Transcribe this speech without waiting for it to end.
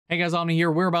Hey guys, Omni here.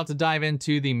 We're about to dive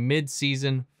into the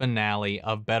mid-season finale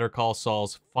of Better Call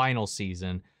Saul's final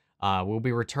season. We'll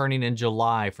be returning in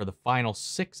July for the final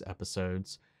 6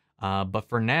 episodes. But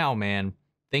for now, man,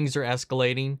 things are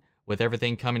escalating with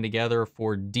everything coming together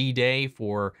for D-Day,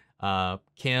 for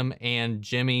Kim and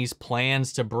Jimmy's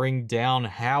plans to bring down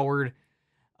Howard,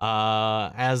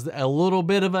 as a little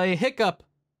bit of a hiccup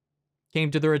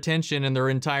came to their attention and their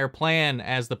entire plan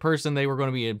as the person they were going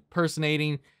to be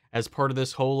impersonating as part of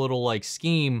this whole little like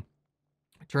scheme.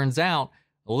 Turns out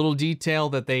a little detail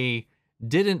that they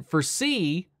didn't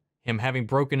foresee, him having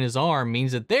broken his arm,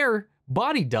 means that their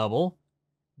body double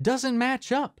doesn't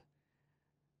match up.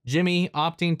 Jimmy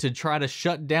opting to try to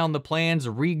shut down the plans,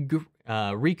 recoup,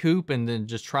 and then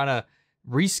just try to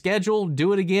reschedule,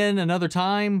 do it again another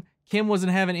time. Kim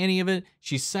wasn't having any of it.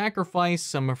 She sacrificed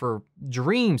some of her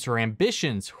dreams, her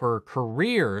ambitions, her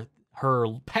career, her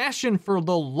passion for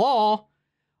the law,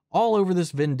 all over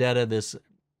this vendetta, this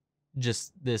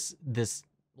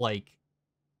like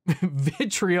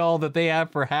vitriol that they have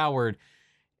for Howard.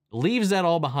 Leaves that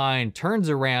all behind, turns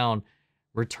around,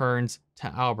 returns to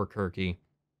Albuquerque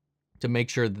to make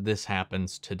sure that this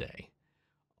happens today.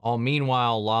 All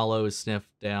meanwhile, Lalo has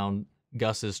sniffed down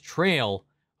Gus's trail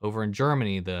over in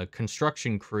Germany, the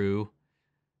construction crew,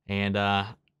 and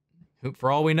for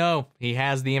all we know, he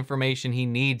has the information he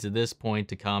needs at this point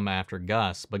to come after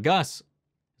Gus. But Gus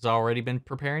has already been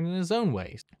preparing in his own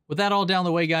ways. With that all down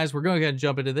the way, guys, we're going to go ahead and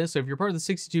jump into this. So if you're part of the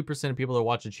 62% of people that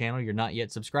watch the channel, you're not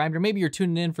yet subscribed, or maybe you're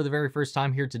tuning in for the very first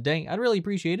time here today, I'd really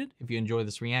appreciate it if you enjoy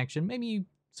this reaction. Maybe you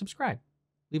subscribe,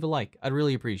 leave a like. I'd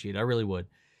really appreciate it. I really would.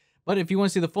 But if you want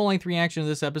to see the full-length reaction of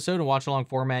this episode and watch along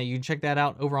format, you can check that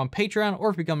out over on Patreon, or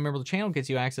if you become a member of the channel, it gets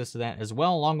you access to that as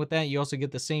well. Along with that, you also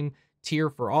get the same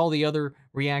tier for all the other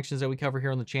reactions that we cover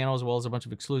here on the channel, as well as a bunch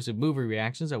of exclusive movie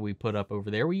reactions that we put up over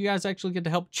there, where you guys actually get to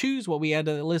help choose what we add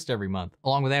to the list every month.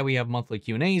 Along with that, we have monthly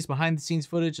Q&As, behind-the-scenes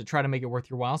footage to try to make it worth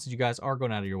your while, since you guys are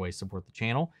going out of your way to support the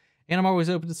channel. And I'm always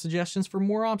open to suggestions for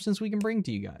more options we can bring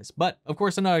to you guys. But, of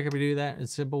course, I know I can do that.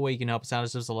 It's a simple way you can help us out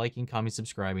is just liking, commenting,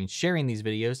 subscribing, sharing these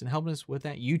videos, and helping us with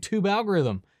that YouTube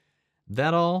algorithm.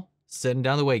 That all said and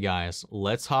down the way, guys,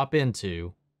 let's hop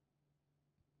into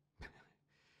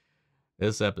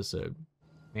this episode.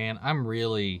 Man, I'm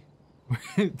really...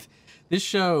 this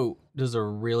show does a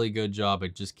really good job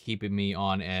at just keeping me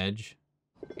on edge.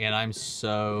 And I'm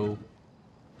so...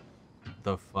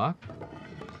 the fuck?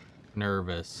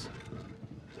 Nervous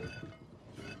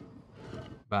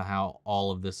about how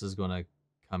all of this is going to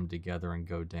come together and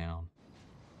go down.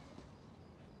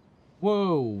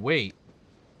 Whoa, wait.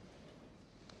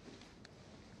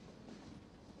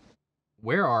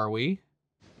 Where are we?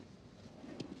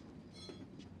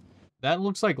 That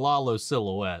looks like Lalo's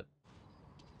silhouette.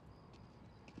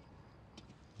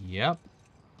 Yep.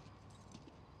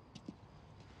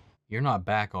 You're not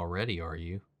back already, are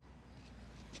you?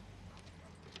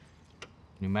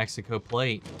 New Mexico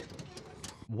plate.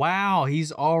 Wow,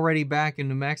 he's already back in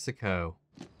New Mexico.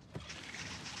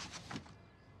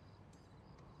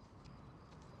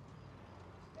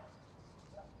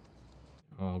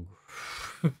 Oh,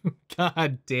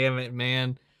 God damn it,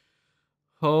 man.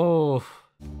 Oh.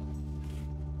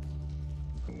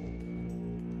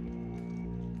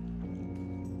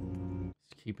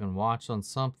 Just keeping watch on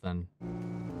something.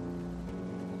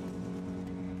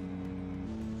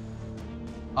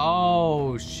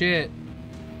 Oh, shit.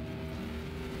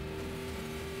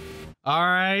 All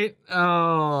right.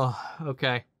 Oh,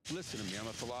 okay. Listen to me, I'm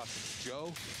a philosopher.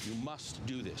 Joe, you must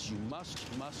do this. You must.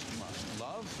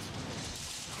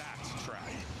 Love? That's try.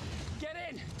 Get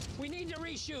in! We need to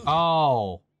reshoot!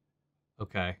 Oh.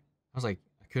 Okay. I was like,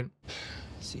 I couldn't.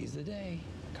 Seize the day.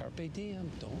 Carpe diem.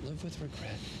 Don't live with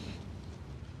regret.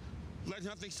 Let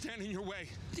nothing stand in your way.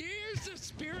 Here's the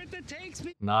spirit that takes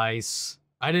me. Nice.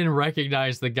 I didn't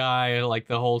recognize the guy like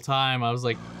the whole time. I was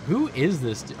like, who is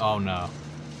this? Oh no.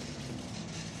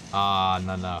 Ah,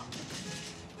 no.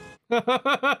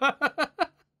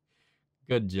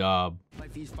 Good job. My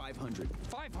fee's 500.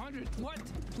 500? What?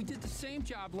 We did the same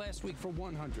job last week for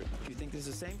 100. If you think this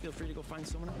is the same, feel free to go find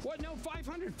someone else. What? No,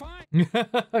 500,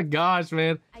 fine. Gosh,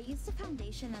 man. I used a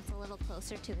foundation that's a little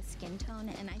closer to the skin tone,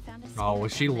 and I found a Oh,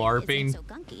 was she that LARPing? isn't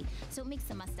so gunky, so it makes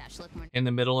the mustache look more. In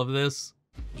the middle of this?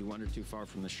 You wander too far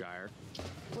from the Shire.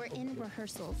 We're in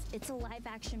rehearsals. It's a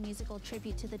live-action musical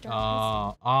tribute to the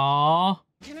Aw.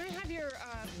 Can I have your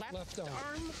left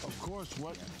arm? Of course,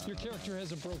 what? Your character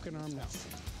has a broken arm now.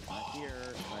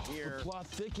 Not here. The plot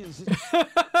thickens.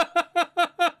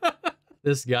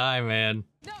 This guy, man.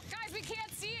 No, guys, we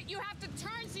can't see it. You have to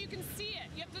turn so you can see it.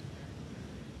 You have to.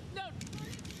 No.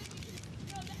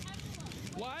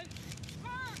 What?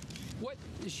 What?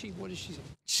 is she? What is she?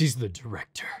 She's the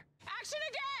director. Action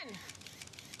again!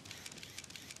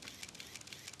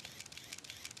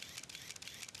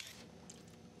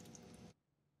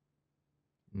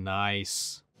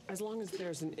 Nice. As long as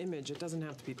there's an image, it doesn't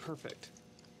have to be perfect.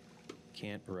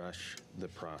 Can't rush the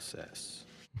process.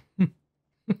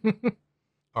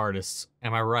 Artists,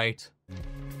 am I right?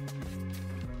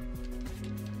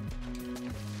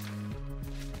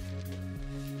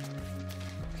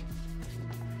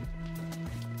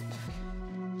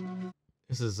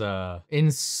 This is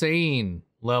insane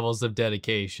levels of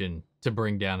dedication to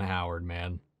bring down Howard,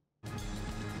 man.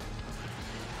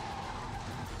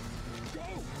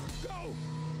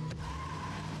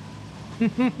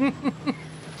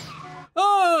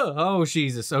 Oh,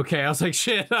 Jesus. Okay, I was like,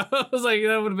 shit. I was like,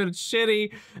 that would have been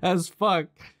shitty as fuck.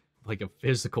 Like a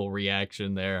physical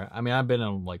reaction there. I mean, I've been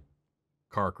in like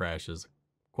car crashes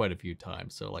quite a few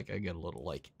times, so like I get a little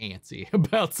like antsy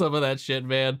about some of that shit,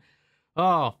 man.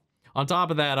 Oh, on top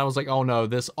of that, I was like, oh no,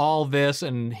 all this,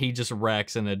 and he just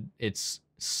wrecks and it's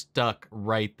stuck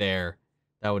right there.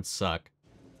 That would suck.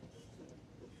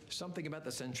 Something about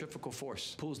the centrifugal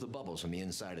force pulls the bubbles from the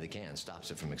inside of the can,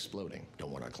 stops it from exploding.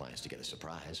 Don't want our clients to get a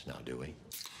surprise, now do we?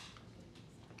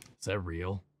 Is that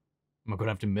real? Am I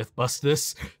gonna have to myth bust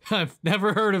this? I've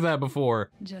never heard of that before.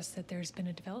 Just that there's been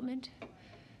a development.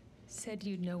 Said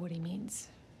you'd know what he means.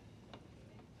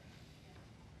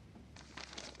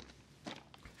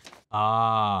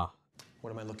 Ah.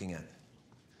 What am I looking at?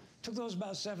 Took those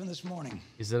about 7 this morning.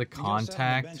 Is it a We just sat on the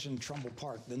contact? bench in Trumbull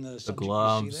Park. Then the The subject you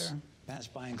gloves. see there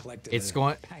passed by and collected It's a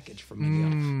going. package from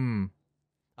McGill.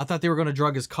 I thought they were gonna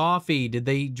drug his coffee. Did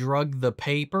they drug the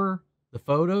paper? The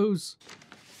photos?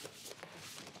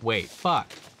 Wait,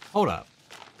 fuck. Hold up.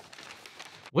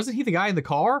 Wasn't he the guy in the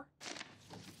car?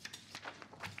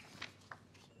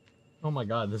 Oh my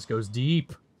god, this goes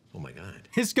deep. Oh my God.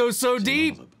 This goes so It's an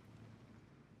deep. envelope.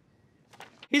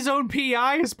 His own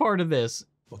PI is part of this.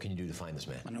 What can you do to find this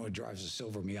man? I know it drives a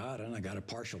silver Miata, and I got a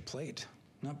partial plate.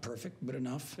 Not perfect, but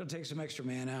enough. It'll take some extra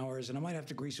man hours, and I might have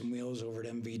to grease some wheels over at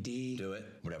MVD. Do it.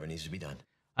 Whatever needs to be done.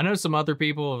 I know some other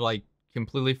people have like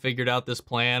completely figured out this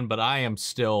plan, but I am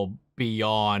still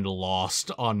beyond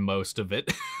lost on most of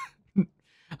it.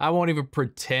 I won't even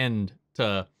pretend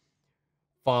to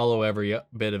follow every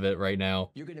bit of it right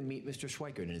now. You're going to meet Mr.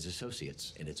 Schweikert and his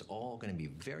associates, and it's all going to be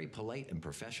very polite and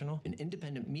professional. An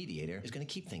independent mediator is going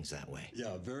to keep things that way.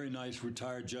 Yeah, very nice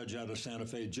retired judge out of Santa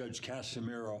Fe, Judge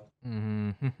Casimiro.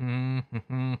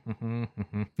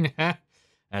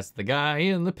 That's the guy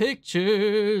in the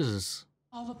pictures.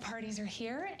 All the parties are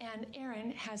here, and Aaron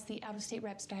has the out-of-state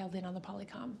reps dialed in on the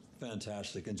Polycom.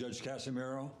 Fantastic. And Judge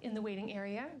Casimiro? In the waiting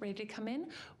area, ready to come in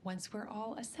once we're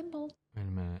all assembled. Wait a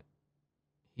minute.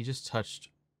 He just touched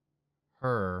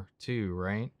her too,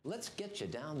 right? Let's get you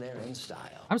down there in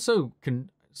style. I'm so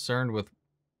concerned with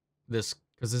this,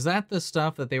 because is that the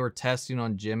stuff that they were testing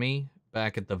on Jimmy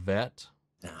back at the vet?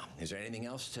 Now, is there anything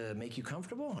else to make you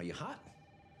comfortable? Are you hot?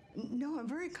 No, I'm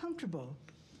very comfortable.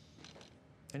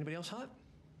 Anybody else hot?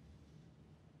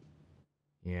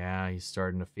 Yeah, he's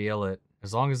starting to feel it.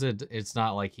 As long as it's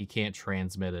not like he can't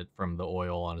transmit it from the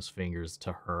oil on his fingers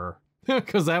to her.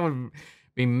 Because that would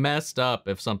be messed up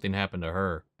if something happened to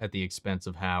her at the expense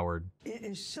of Howard. It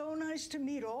is so nice to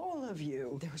meet all of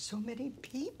you. There are so many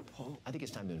people. I think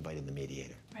it's time to invite in the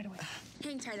mediator. Right away.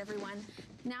 Hang tight, everyone.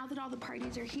 Now that all the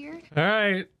parties are here, All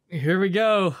right, here we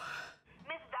go.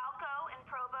 Miss Valco and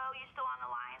Provo, you still on the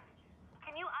line?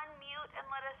 Can you unmute and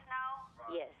let us know?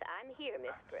 Yes, I'm here,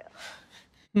 Miss Brill.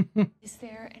 Is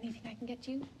there anything I can get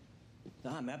you?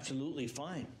 No, I'm absolutely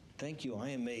fine. Thank you. I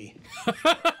am a...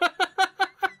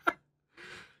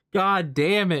 God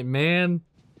damn it, man.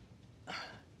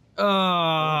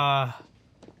 I'm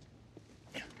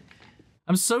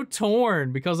so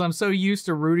torn because I'm so used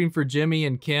to rooting for Jimmy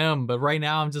and Kim, but right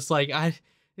now I'm just like, I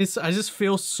just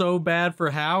feel so bad for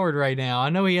Howard right now. I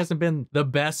know he hasn't been the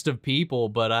best of people,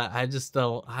 but I just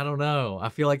don't, I don't know. I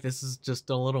feel like this is just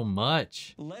a little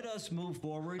much. Let us move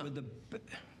forward with the...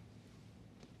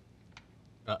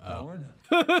 Howard?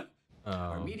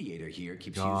 Our mediator here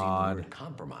keeps using the word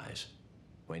compromise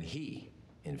when he,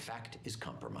 in fact, is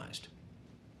compromised.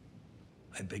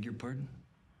 I beg your pardon?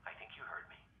 I think you heard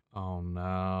me. Oh,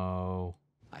 no.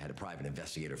 I had a private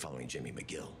investigator following Jimmy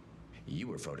McGill. You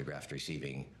were photographed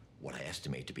receiving what I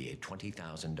estimate to be a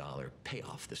 $20,000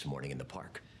 payoff this morning in the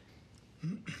park.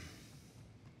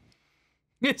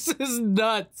 This is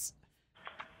nuts.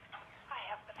 I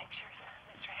have the pictures,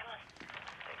 Mr. Hamlin.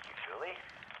 Thank you, Julie.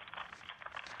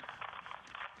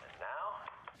 And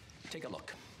now, take a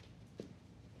look.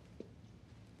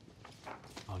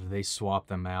 Oh, did they swap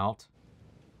them out?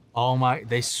 Oh my,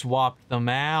 they swapped them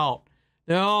out.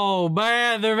 Oh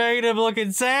man, they're making him look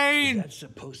insane. Is that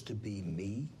supposed to be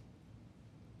me?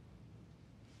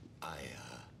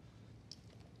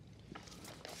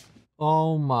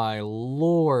 Oh my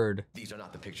lord. These are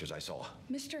not the pictures I saw.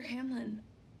 Mr. Hamlin,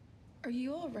 are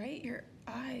you all right? Your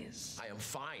eyes. I am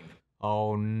fine.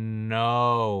 Oh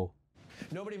no.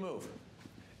 Nobody move.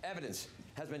 Evidence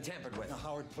has been tampered with. Now,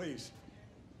 Howard, please.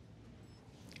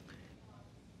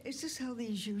 Is this how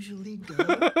these usually go?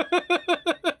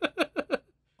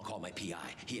 I'll call my PI.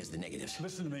 He has the negatives.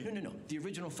 Listen to me. No. The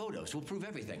original photos will prove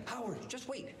everything. Howard, just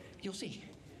wait. You'll see.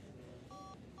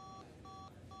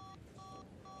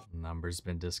 Number's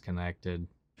been disconnected.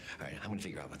 All right, I'm gonna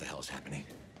figure out what the hell is happening.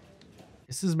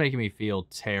 This is making me feel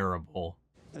terrible.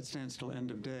 That stands till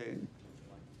end of day.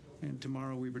 And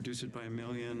tomorrow we reduce it by 1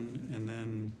 million, and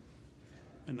then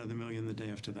another 1 million the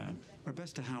day after that. Our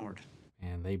best to Howard.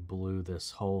 And they blew this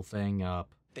whole thing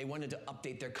up. They wanted to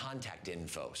update their contact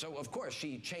info. So, of course,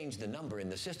 she changed the number in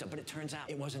the system, but it turns out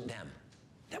it wasn't them.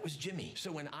 That was Jimmy.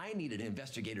 So when I needed an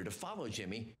investigator to follow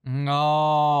Jimmy...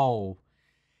 No.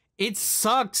 It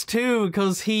sucks, too,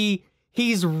 because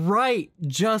he's right,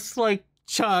 just like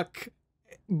Chuck,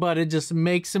 but it just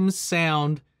makes him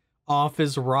sound off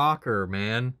his rocker,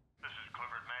 man.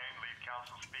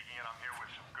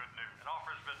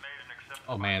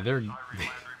 Oh man, they're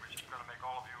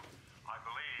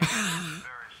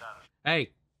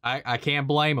hey, I can't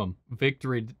blame them.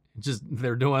 Victory, just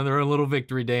they're doing their own little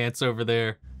victory dance over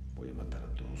there. Voy a matar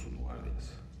a todos sus guardias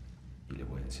y le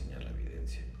voy a enseñar la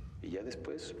evidencia. Y ya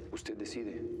después usted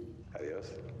decide. Adiós.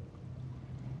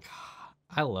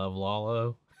 I love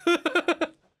Lalo. I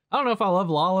don't know if I love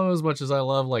Lalo as much as I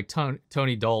love like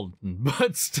Tony Dalton,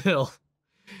 but still,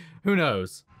 who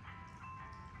knows?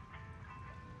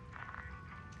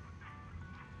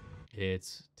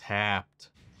 It's tapped.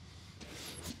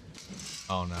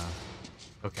 Oh no.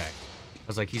 Okay. I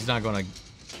was like, he's not gonna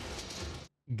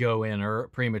go in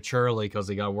prematurely because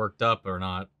he got worked up or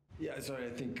not. Yeah, sorry, I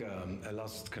think I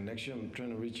lost connection. I'm trying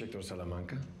to reach Dr.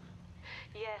 Salamanca.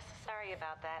 Yes, sorry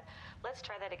about that. Let's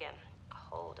try that again.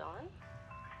 Hold on.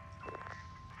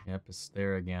 Yep, it's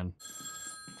there again.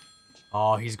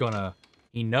 Oh,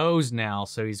 he knows now,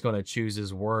 so he's gonna choose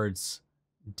his words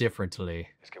differently.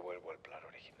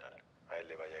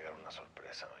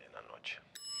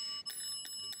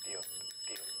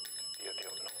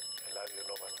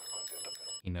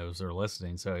 He knows they're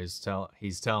listening, so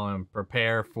he's telling him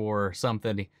prepare for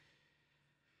something,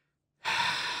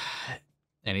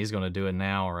 and he's gonna do it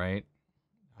now, right?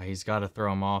 He's got to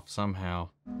throw him off somehow.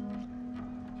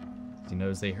 He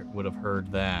knows they would have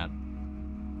heard that,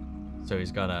 so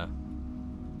he's got to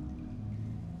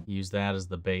use that as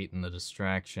the bait and the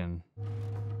distraction.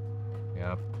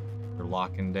 Yep, they're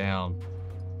locking down.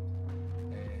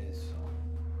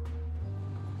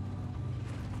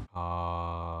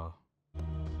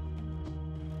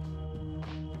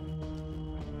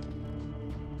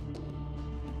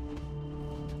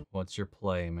 What's your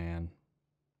play, man?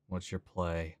 What's your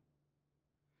play?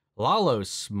 Lalo's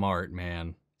smart,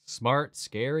 man. Smart,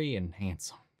 scary, and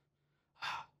handsome.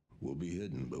 We'll be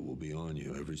hidden, but we'll be on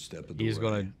you every step of the He's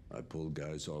way. I pulled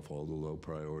guys off all the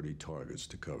low-priority targets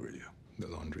to cover you. The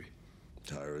laundry.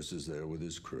 Tyrus is there with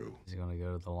his crew. He's gonna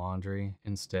go to the laundry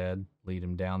instead. Lead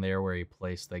him down there where he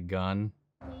placed the gun.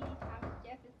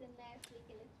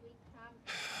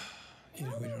 You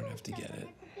know, we don't have to get it.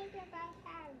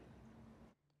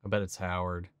 I bet it's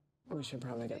Howard. We should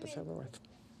probably get this over with.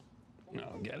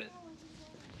 No, get it?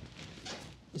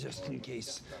 Just in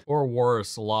case. Or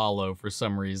worse, Lalo for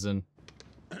some reason.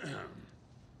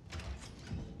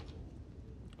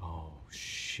 Oh,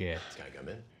 shit. Can I come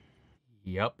in?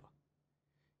 Yep.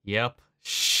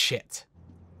 Shit.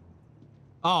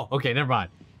 Oh, okay, never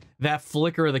mind. That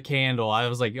flicker of the candle, I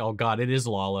was like, oh god, it is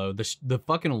Lalo. The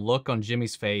fucking look on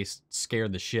Jimmy's face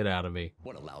scared the shit out of me.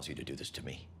 What allows you to do this to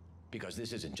me? Because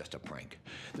this isn't just a prank.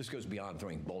 This goes beyond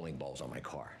throwing bowling balls on my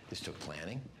car. This took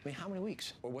planning. I mean, how many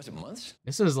weeks? Or was it months?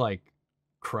 This is like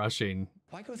crushing.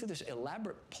 Why go through this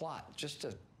elaborate plot just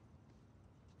to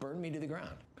burn me to the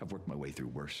ground? I've worked my way through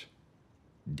worse.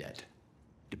 Debt,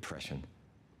 depression,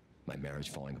 my marriage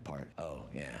falling apart. Oh,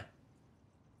 yeah.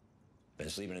 Been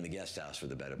sleeping in the guest house for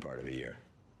the better part of a year.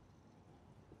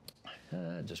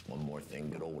 Just one more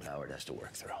thing good old Howard has to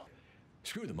work through.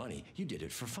 Screw the money. You did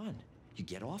it for fun. You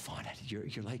get off on it.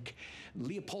 You're like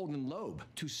Leopold and Loeb,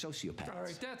 two sociopaths. All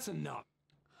right, that's enough.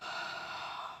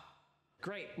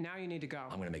 Great, now you need to go.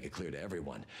 I'm gonna make it clear to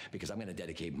everyone because I'm gonna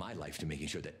dedicate my life to making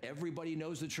sure that everybody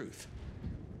knows the truth.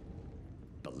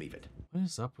 Believe it. What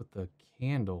is up with the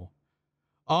candle?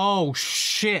 Oh,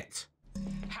 shit.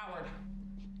 Howard,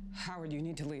 Howard, you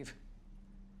need to leave.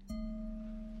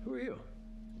 Who are you?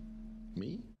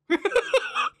 Me? I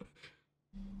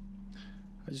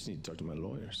just need to talk to my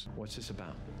lawyers. What's this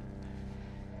about?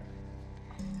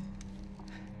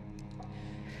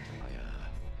 I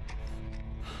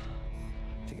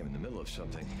think I'm in the middle of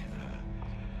something.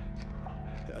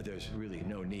 There's really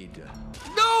no need to...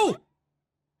 No!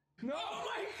 No! Oh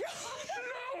my God!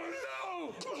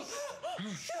 No, no!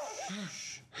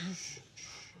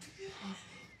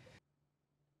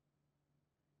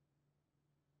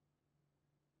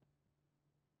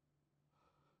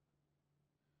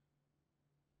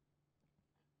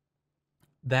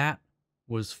 That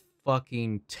was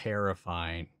fucking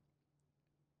terrifying.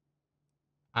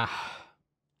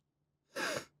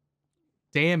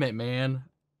 Damn it, man.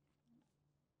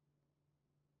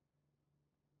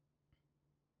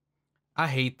 I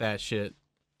hate that shit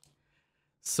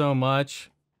so much.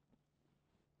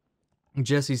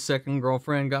 Jesse's second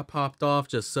girlfriend got popped off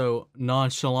just so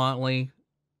nonchalantly.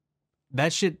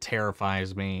 That shit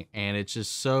terrifies me, and it's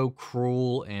just so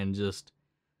cruel and just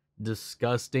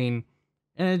disgusting.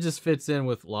 And it just fits in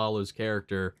with Lalo's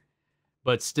character.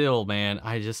 But still, man,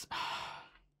 I just...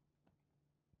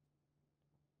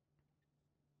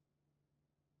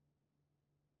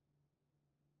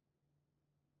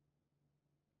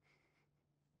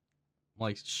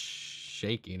 like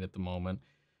shaking at the moment.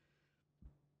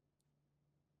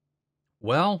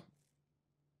 Well,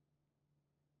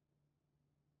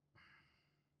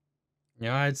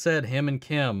 I'd said him and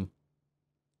Kim,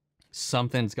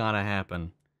 something's gotta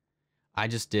happen. I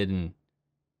just didn't.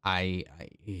 I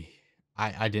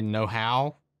didn't know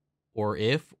how, or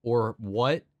if, or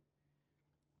what.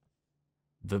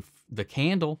 The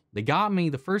candle, they got me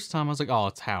the first time. I was like, oh,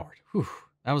 it's Howard. Whew.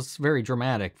 That was very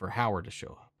dramatic for Howard to show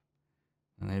up.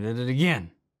 And they did it again.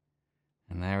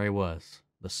 And there he was,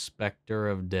 the specter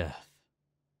of death.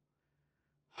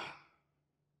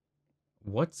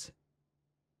 What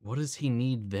does he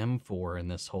need them for in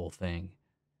this whole thing?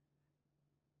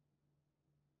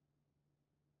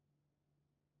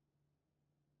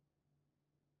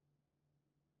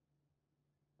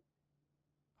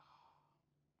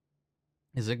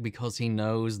 Is it because he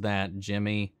knows that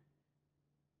Jimmy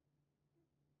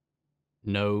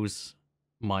knows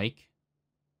Mike?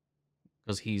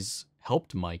 Because he's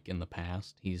helped Mike in the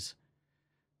past. He's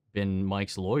been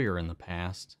Mike's lawyer in the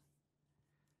past.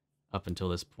 Up until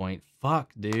this point.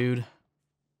 Fuck, dude.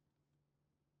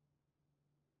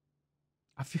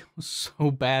 I feel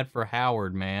so bad for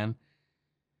Howard, man.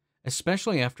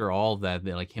 Especially after all of that,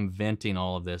 like him venting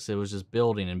all of this. It was just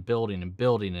building and building and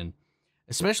building, and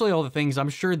especially all the things I'm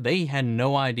sure they had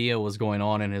no idea was going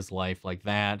on in his life, like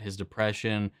that, his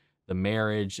depression, the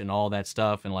marriage, and all that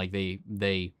stuff. And like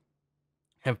they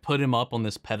have put him up on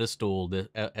this pedestal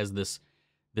as this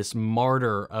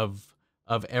martyr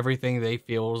of everything they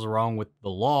feel is wrong with the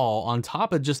law, on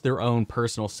top of just their own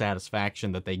personal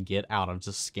satisfaction that they get out of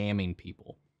just scamming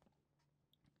people.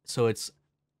 So it's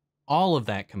all of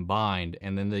that combined,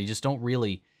 and then they just don't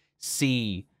really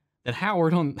see that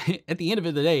Howard, at the end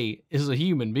of the day, is a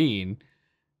human being.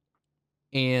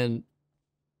 And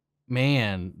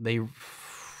man,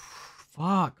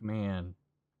 fuck, man.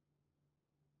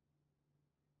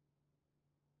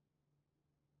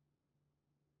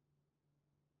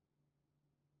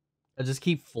 I just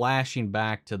keep flashing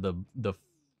back to the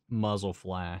muzzle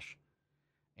flash,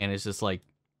 and it's just like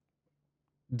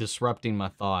disrupting my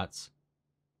thoughts.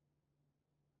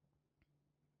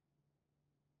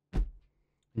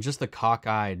 And just the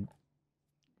cockeyed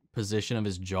position of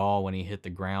his jaw when he hit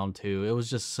the ground too. It was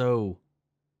just so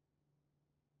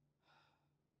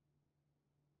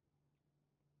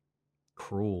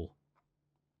cruel.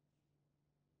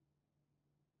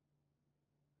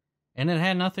 And it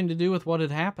had nothing to do with what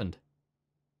had happened.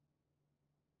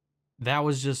 That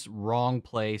was just wrong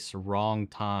place, wrong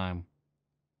time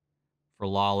for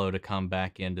Lalo to come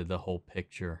back into the whole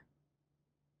picture.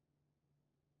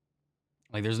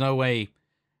 Like, there's no way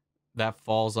that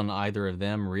falls on either of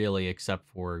them, really, except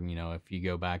for, if you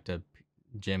go back to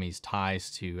Jimmy's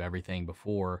ties to everything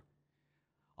before.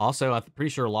 Also, I'm pretty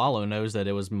sure Lalo knows that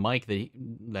it was Mike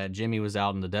that Jimmy was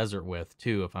out in the desert with,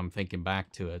 too, if I'm thinking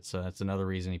back to it. So that's another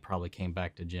reason he probably came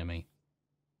back to Jimmy.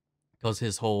 Because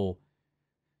his whole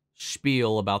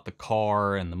spiel about the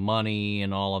car and the money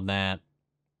and all of that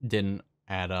didn't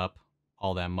add up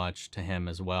all that much to him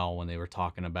as well when they were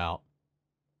talking about...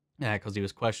 Yeah, because he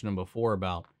was questioning before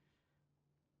about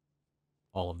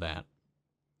all of that.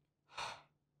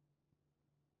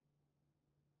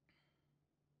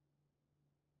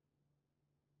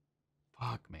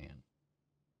 Fuck, man.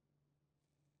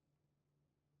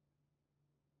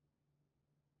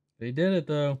 They did it,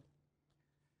 though.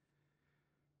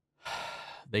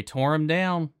 They tore him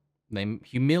down. They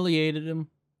humiliated him.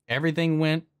 Everything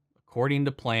went according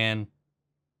to plan.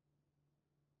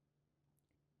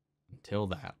 Until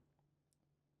that.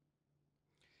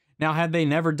 Now, had they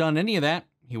never done any of that,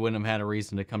 he wouldn't have had a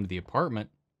reason to come to the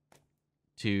apartment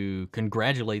to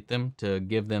congratulate them, to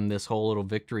give them this whole little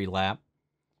victory lap.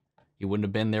 He wouldn't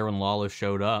have been there when Lalo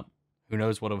showed up. Who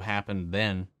knows what would have happened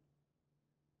then?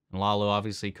 And Lalo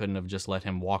obviously couldn't have just let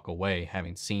him walk away,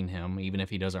 having seen him, even if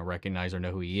he doesn't recognize or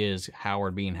know who he is.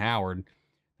 Howard being Howard,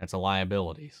 that's a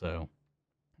liability. So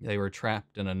they were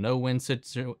trapped in a no-win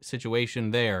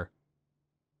situation there.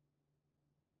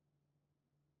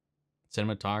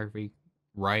 Cinematography,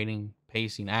 writing,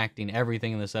 pacing, acting,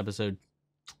 everything in this episode.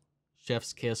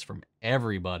 Chef's kiss from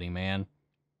everybody, man.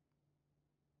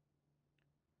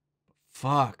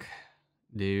 Fuck,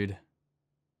 dude.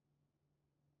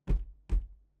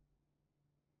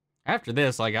 After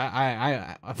this, like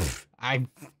I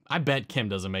bet Kim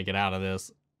doesn't make it out of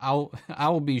this. I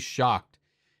will be shocked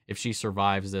if she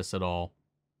survives this at all.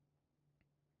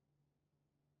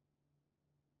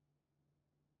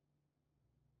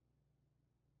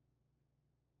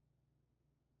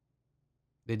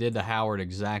 They did to Howard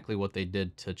exactly what they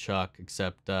did to Chuck,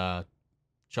 except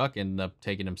Chuck ended up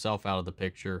taking himself out of the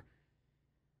picture.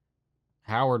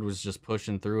 Howard was just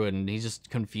pushing through it, and he's just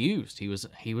confused. He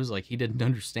was like, he didn't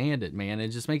understand it, man. It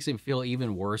just makes him feel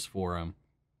even worse for him.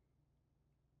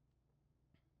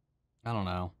 I don't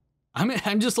know.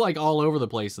 I'm just like all over the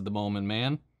place at the moment,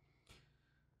 man.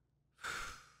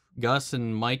 Gus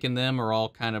and Mike and them are all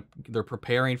kind of, they're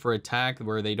preparing for attack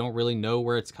where they don't really know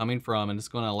where it's coming from, and it's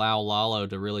going to allow Lalo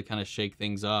to really kind of shake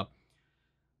things up.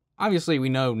 Obviously, we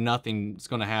know nothing's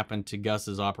going to happen to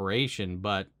Gus's operation,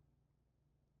 but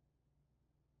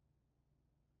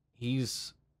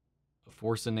he's a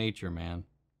force of nature, man.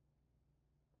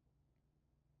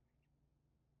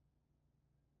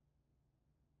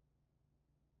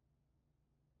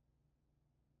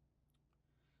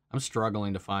 I'm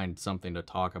struggling to find something to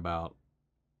talk about.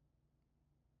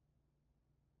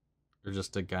 Or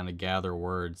just to kind of gather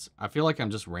words. I feel like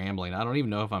I'm just rambling. I don't even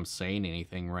know if I'm saying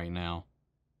anything right now.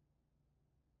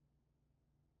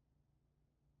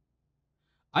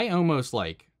 I almost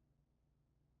like...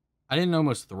 I didn't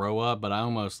almost throw up, but I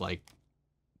almost like...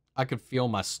 I could feel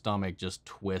my stomach just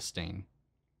twisting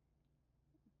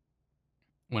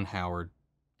when Howard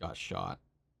got shot.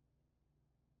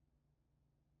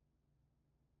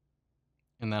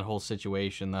 And that whole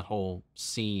situation, that whole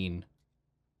scene,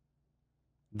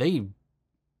 they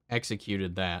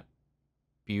executed that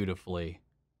beautifully.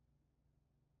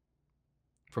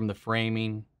 From the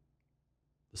framing,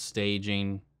 the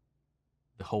staging,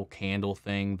 the whole candle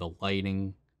thing, the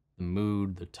lighting, the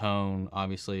mood, the tone,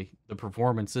 obviously. The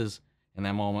performances in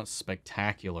that moment,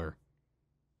 spectacular.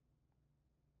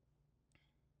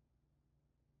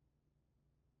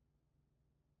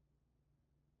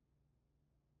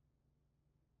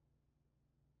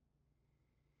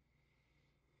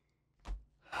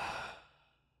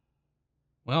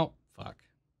 Well, fuck.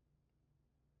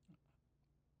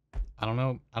 I don't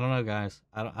know, guys.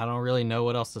 I don't really know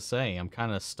what else to say. I'm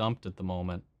kind of stumped at the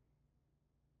moment.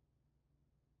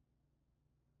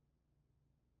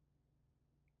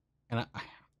 And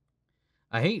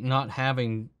I hate not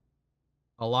having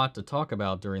a lot to talk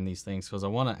about during these things because I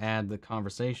want to add the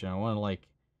conversation. I want to like,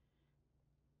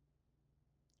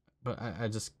 but I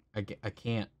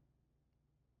can't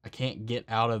get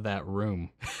out of that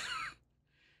room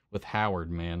with Howard,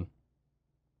 man.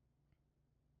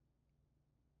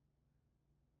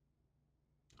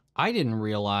 I didn't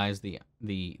realize the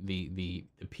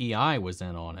PI was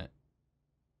in on it.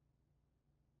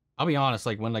 I'll be honest,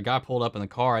 like when the guy pulled up in the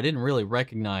car, I didn't really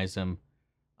recognize him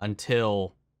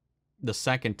until the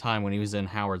second time when he was in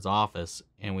Howard's office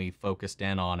and we focused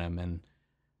in on him. And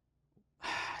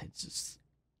it's just,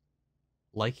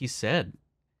 like he said,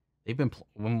 they've been,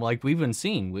 like we've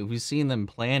seen them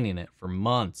planning it for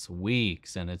months,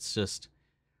 weeks. And it's just,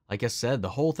 like I said, the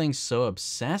whole thing's so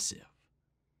obsessive.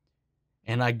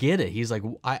 And I get it. He's like,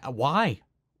 why?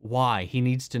 Why? He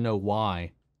needs to know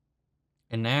why.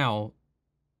 And now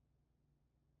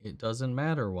it doesn't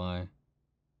matter why.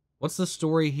 What's the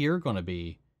story here going to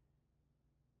be?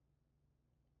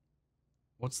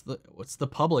 What's the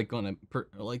public going to,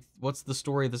 like, what's the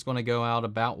story that's going to go out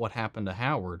about what happened to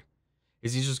Howard?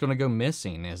 Is he just going to go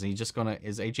missing? Is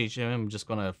HHM just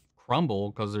going to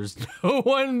crumble because there's no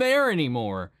one there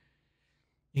anymore?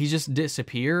 He just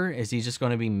disappear? Is he just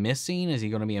going to be missing? Is he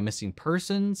going to be a missing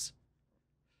persons?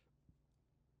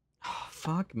 Oh,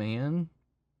 fuck, man.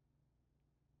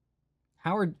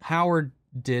 Howard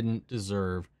didn't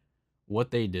deserve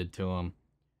what they did to him.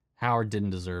 Howard didn't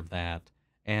deserve that.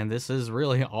 And this is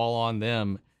really all on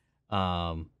them,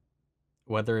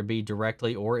 whether it be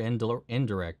directly or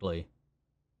indirectly.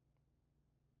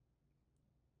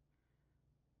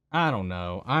 I don't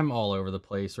know. I'm all over the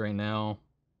place right now.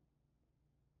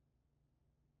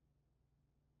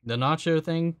 The Nacho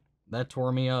thing, that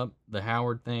tore me up. The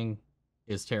Howard thing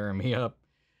is tearing me up.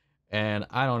 And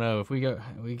I don't know if we got...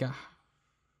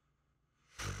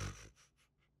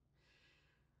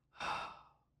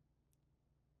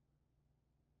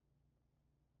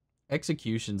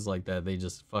 Executions like that, they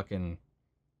just fucking...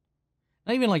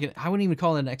 Not even like... I wouldn't even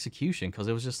call it an execution, because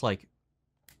it was just like,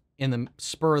 in the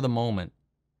spur of the moment,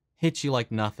 hits you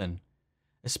like nothing.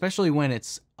 Especially when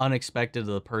it's unexpected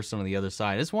to the person on the other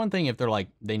side. It's one thing if they're like,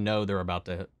 they know they're about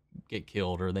to get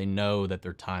killed, or they know that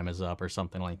their time is up, or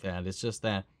something like that. It's just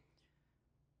that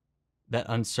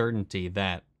uncertainty,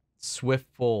 that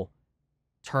swiftful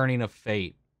turning of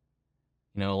fate.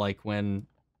 You know, like when,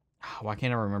 I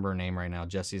can't remember her name right now,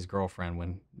 Jesse's girlfriend,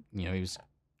 when, you know, he was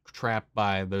trapped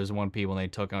by those one people and they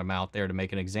took him out there to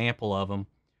make an example of him,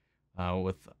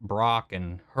 with Brock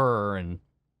and her, and,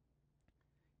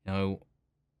 you know,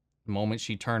 the moment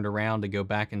she turned around to go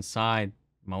back inside,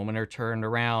 the moment her turned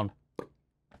around,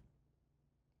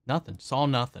 nothing, saw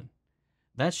nothing.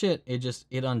 That shit,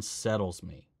 it unsettles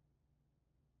me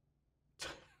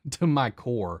to my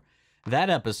core.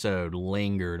 That episode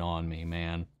lingered on me,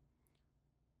 man.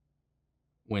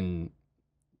 When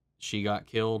she got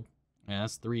killed, man,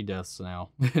 that's 3 deaths now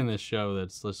in this show.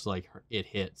 That's just like, it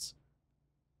hits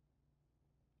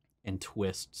and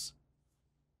twists.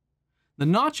 The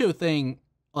Nacho thing,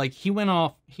 like, he went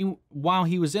off, while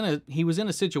he was in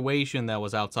a situation that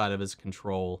was outside of his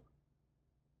control,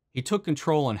 he took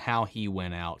control in how he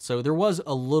went out. So there was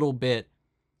a little bit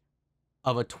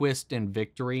of a twist in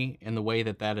victory in the way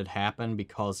that had happened,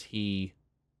 because he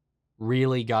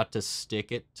really got to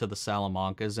stick it to the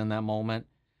Salamancas in that moment,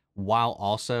 while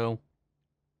also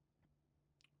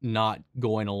not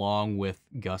going along with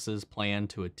Gus's plan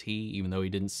to a T, even though he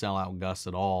didn't sell out Gus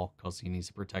at all, because he needs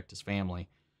to protect his family.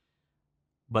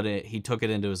 But he took it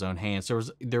into his own hands.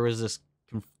 There was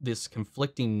this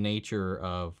conflicting nature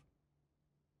of,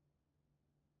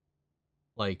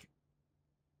 like,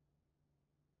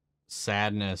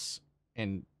 sadness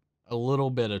and a little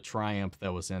bit of triumph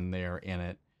that was in there in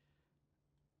it,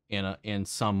 in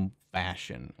some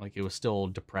fashion. Like, it was still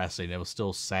depressing, it was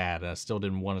still sad, I still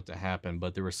didn't want it to happen,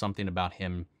 but there was something about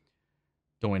him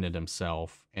doing it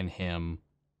himself, and him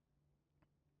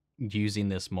using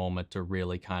this moment to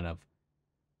really kind of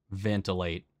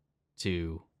ventilate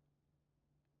to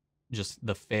just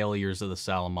the failures of the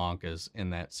Salamancas in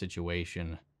that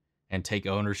situation, and take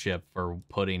ownership for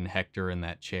putting Hector in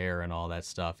that chair and all that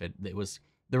stuff. There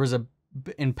was a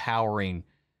empowering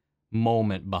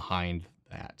moment behind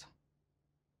that.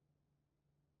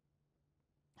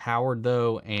 Howard,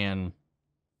 though, and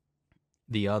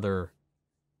the other,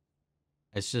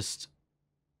 it's just,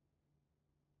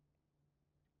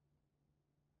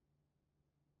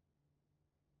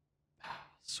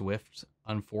 swift,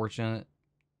 unfortunate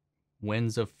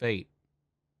winds of fate.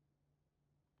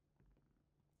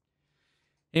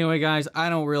 Anyway, guys, I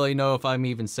don't really know if I'm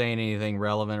even saying anything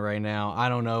relevant right now. I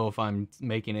don't know if I'm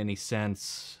making any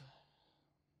sense.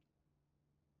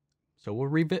 So we'll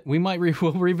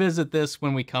revisit this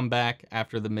when we come back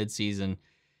after the mid-season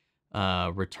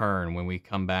return, when we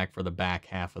come back for the back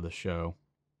half of the show.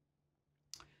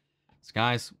 So,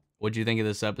 guys, what do you think of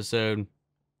this episode?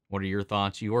 What are your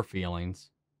thoughts, your feelings?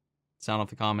 Sound off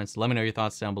the comments. Let me know your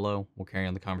thoughts down below. We'll carry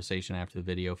on the conversation after the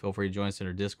video. Feel free to join us in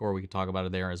our Discord. We can talk about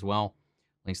it there as well.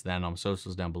 Links to that and all my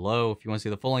socials down below. If you want to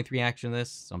see the full-length reaction to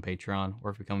this, it's on Patreon.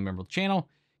 Or if you become a member of the channel,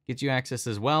 gets you access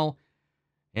as well.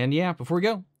 And yeah, before we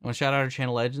go, I want to shout out our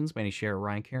channel legends: Manny Share,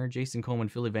 Ryan Karen, Jason Coleman,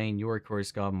 Philly Vane, Yori Corey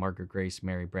Scott, Margaret Grace,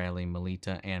 Mary Bradley,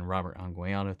 Melita, and Robert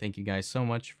Anguiano. Thank you guys so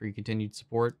much for your continued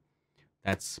support.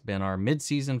 That's been our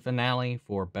mid-season finale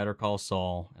for Better Call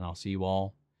Saul, and I'll see you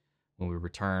all when we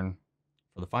return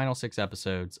for the final 6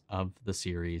 episodes of the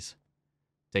series.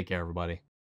 Take care, everybody.